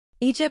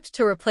Egypt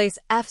to replace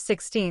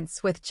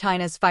F-16s with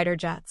China's fighter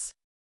jets.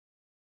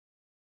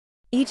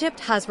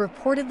 Egypt has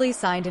reportedly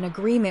signed an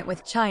agreement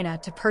with China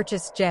to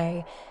purchase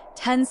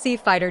J-10C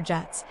fighter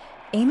jets,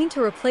 aiming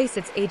to replace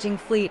its aging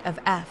fleet of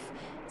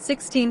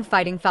F-16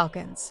 Fighting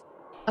Falcons.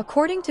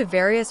 According to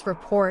various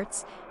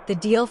reports, the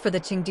deal for the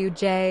Chengdu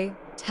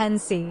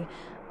J-10C,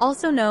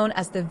 also known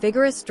as the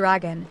Vigorous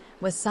Dragon,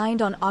 was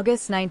signed on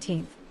August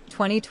 19,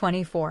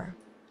 2024.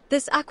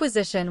 This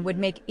acquisition would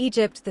make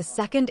Egypt the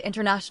second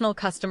international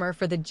customer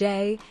for the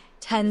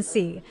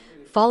J-10C,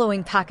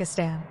 following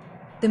Pakistan.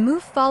 The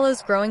move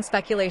follows growing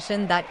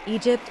speculation that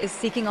Egypt is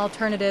seeking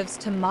alternatives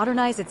to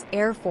modernize its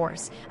air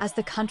force as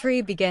the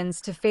country begins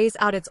to phase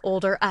out its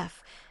older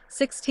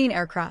F-16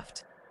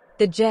 aircraft.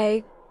 The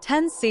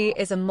J-10C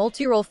is a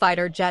multi-role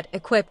fighter jet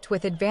equipped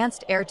with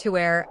advanced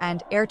air-to-air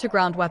and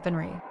air-to-ground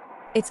weaponry.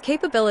 Its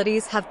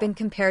capabilities have been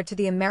compared to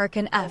the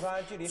American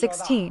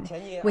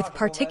F-16, with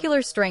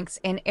particular strengths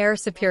in air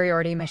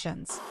superiority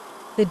missions.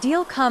 The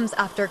deal comes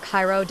after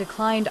Cairo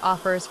declined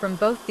offers from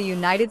both the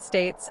United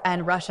States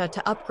and Russia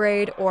to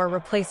upgrade or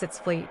replace its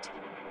fleet.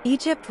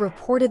 Egypt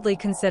reportedly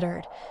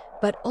considered,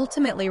 but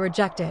ultimately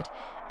rejected,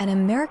 an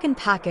American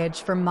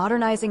package for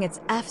modernizing its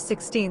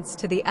F-16s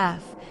to the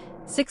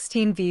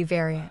F-16V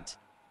variant.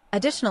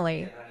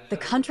 Additionally, the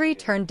country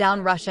turned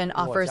down Russian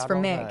offers for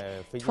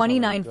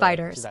MiG-29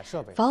 fighters,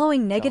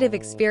 following negative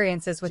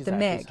experiences with the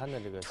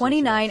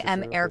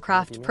MiG-29M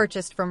aircraft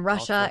purchased from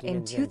Russia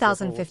in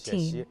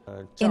 2015.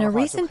 In a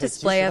recent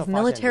display of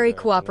military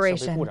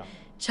cooperation,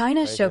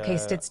 China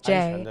showcased its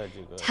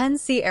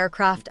J-10C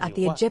aircraft at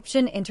the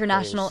Egyptian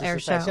International Air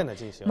Show,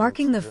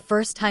 marking the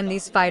first time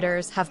these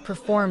fighters have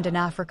performed in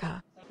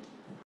Africa.